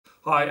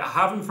Hi, I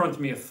have in front of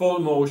me a full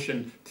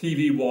motion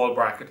TV wall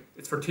bracket.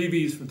 It's for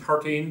TVs from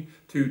 13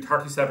 to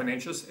 37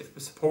 inches.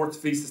 It supports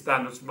VESA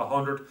standards from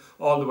 100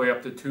 all the way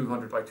up to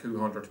 200 by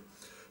 200.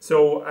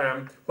 So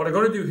what I'm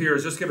going to do here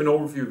is just give an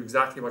overview of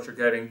exactly what you're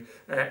getting.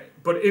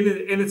 But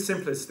in its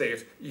simplest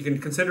state, you can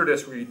consider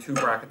this really two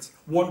brackets.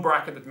 One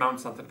bracket that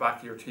mounts onto the back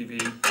of your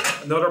TV,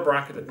 another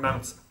bracket that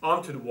mounts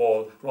onto the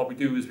wall. And what we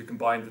do is we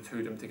combine the two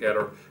of them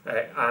together.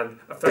 And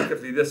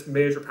effectively, this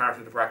major part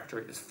of the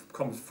bracketry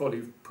comes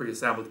fully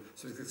pre-assembled.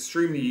 So it's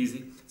extremely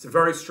easy. It's a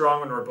very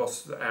strong and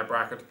robust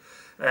bracket.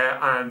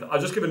 And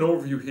I'll just give an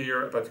overview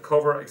here about the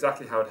cover,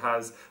 exactly how it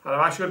has. And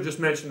I'm actually going to just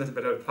mention a little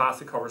bit of the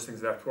plastic covers, things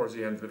there towards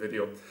the end of the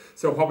video.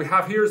 So what we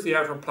have here is the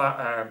outer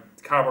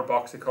cardboard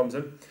box it comes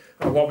in.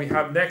 And what we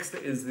have next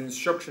is the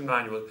instruction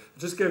manual. It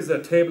just gives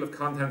a table of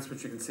contents,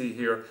 which you can see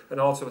here, and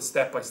also a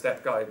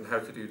step-by-step guide on how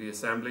to do the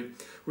assembly.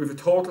 We have a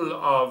total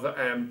of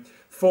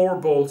 4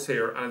 bolts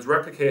here, and it's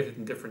replicated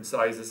in different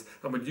sizes.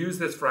 And we'd use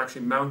this for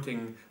actually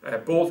mounting,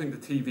 bolting the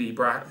TV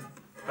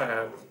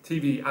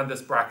and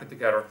this bracket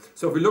together.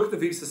 So if we look at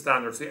the VESA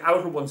standards, the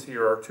outer ones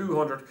here are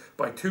 200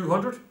 by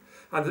 200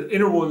 and the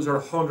inner ones are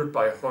 100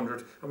 by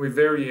 100, and we have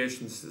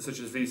variations such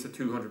as VESA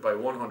 200 by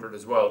 100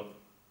 as well.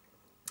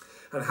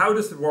 And how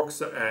this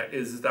works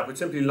is that we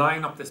simply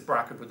line up this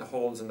bracket with the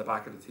holes in the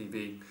back of the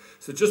TV.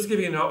 So just to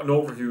give you an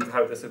overview of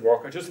how this would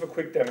work, I just have a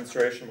quick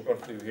demonstration we're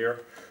going to do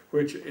here,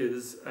 which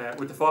is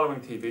with the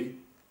following TV.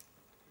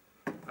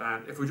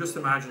 And if we just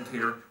imagined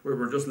here where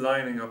we're just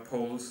lining up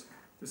holes,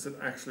 this would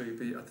actually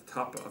be at the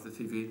top of the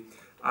TV,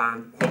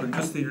 and what we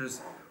just here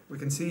is we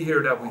can see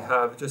here that we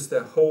have just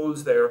the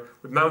holes there.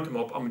 We'd mount them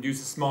up and we'd use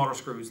the smaller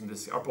screws in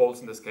this, or bolts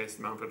in this case,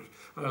 to mount it.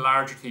 On a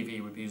larger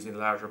TV we'd be using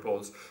larger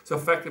bolts. So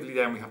effectively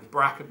then we have the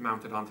bracket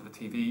mounted onto the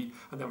TV,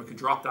 and then we could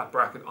drop that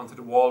bracket onto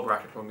the wall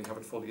bracket when we have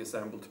it fully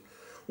assembled.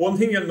 One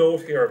thing you'll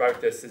note here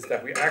about this is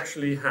that we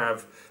actually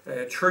have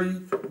 3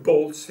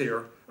 bolts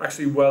here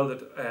actually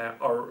welded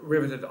or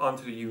riveted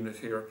onto the unit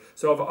here.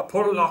 So I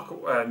put a lock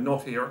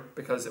nut here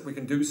because we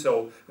can do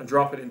so and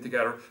drop it in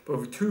together, but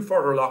we have 2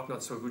 further lock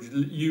nuts so we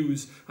could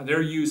use, and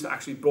they're used to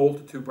actually bolt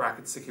the 2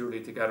 brackets securely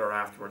together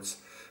afterwards.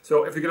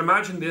 So if you can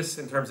imagine this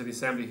in terms of the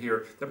assembly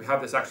here, that we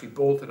have this actually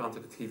bolted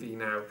onto the TV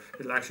now,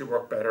 it'll actually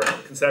work better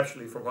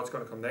conceptually for what's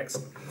going to come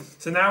next.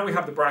 So now we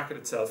have the bracket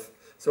itself.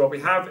 So what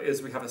we have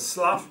is we have a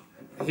slot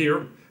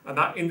here, and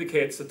that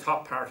indicates the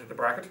top part of the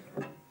bracket.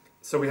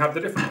 So we have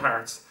the different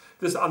parts.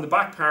 This on the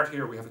back part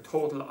here we have a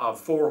total of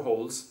 4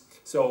 holes.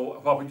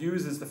 So what we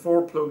use is the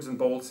 4 plugs and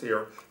bolts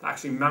here to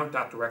actually mount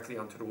that directly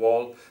onto the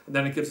wall, and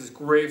then it gives us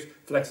great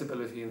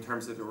flexibility in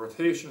terms of the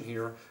rotation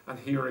here and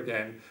here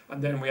again.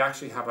 And then we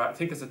actually have I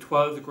think it's a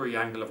 12-degree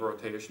angle of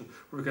rotation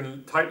where we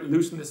can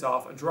loosen this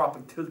off and drop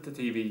and tilt the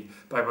TV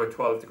by about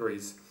 12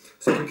 degrees.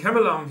 So if we came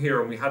along here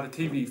and we had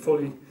the TV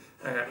fully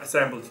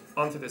assembled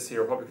onto this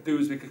here, what we could do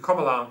is we could come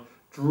along,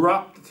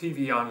 drop the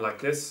TV on like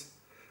this,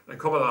 and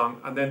come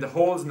along, and then the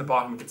holes in the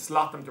bottom we could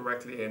slot them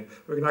directly in.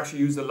 We can actually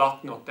use the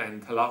lock nut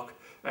then to lock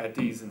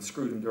these and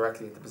screw them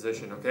directly into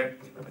position. Okay,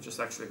 I'm just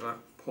actually going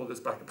to pull this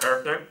back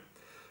apart now.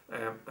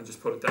 And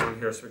just put it down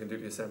here so we can do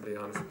the assembly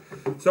on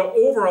it. So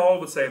overall I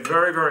would say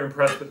very, very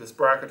impressed with this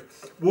bracket.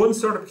 One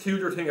sort of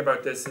peculiar thing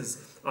about this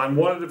is on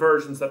one of the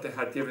versions that they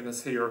had given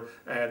us here,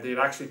 they had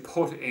actually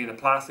put in a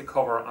plastic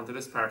cover onto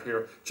this part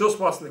here. Just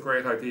wasn't a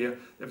great idea.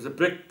 It was a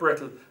bit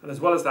brittle, and as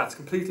well as that, it's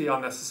completely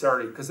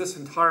unnecessary because this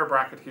entire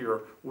bracket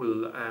here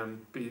will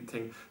be a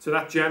thing. So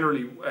that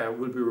generally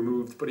will be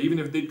removed, but even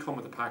if it did come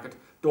with a packet,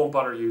 don't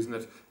bother using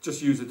it,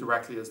 just use it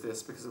directly as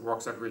this because it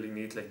works out really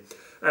neatly.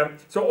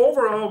 So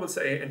overall I would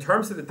say in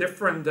terms of the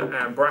different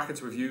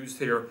brackets we've used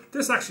here,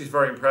 this actually is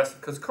very impressive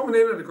because coming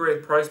in at a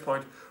great price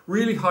point,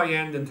 really high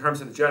end in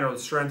terms of the general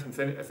strength and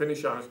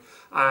finish on it,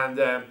 and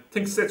I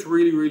think sits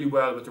really, really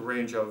well with the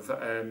range of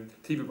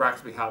TV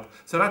brackets we have.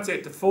 So that's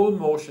it, the full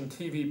motion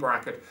TV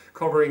bracket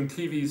covering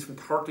TVs from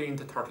 13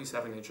 to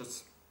 37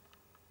 inches.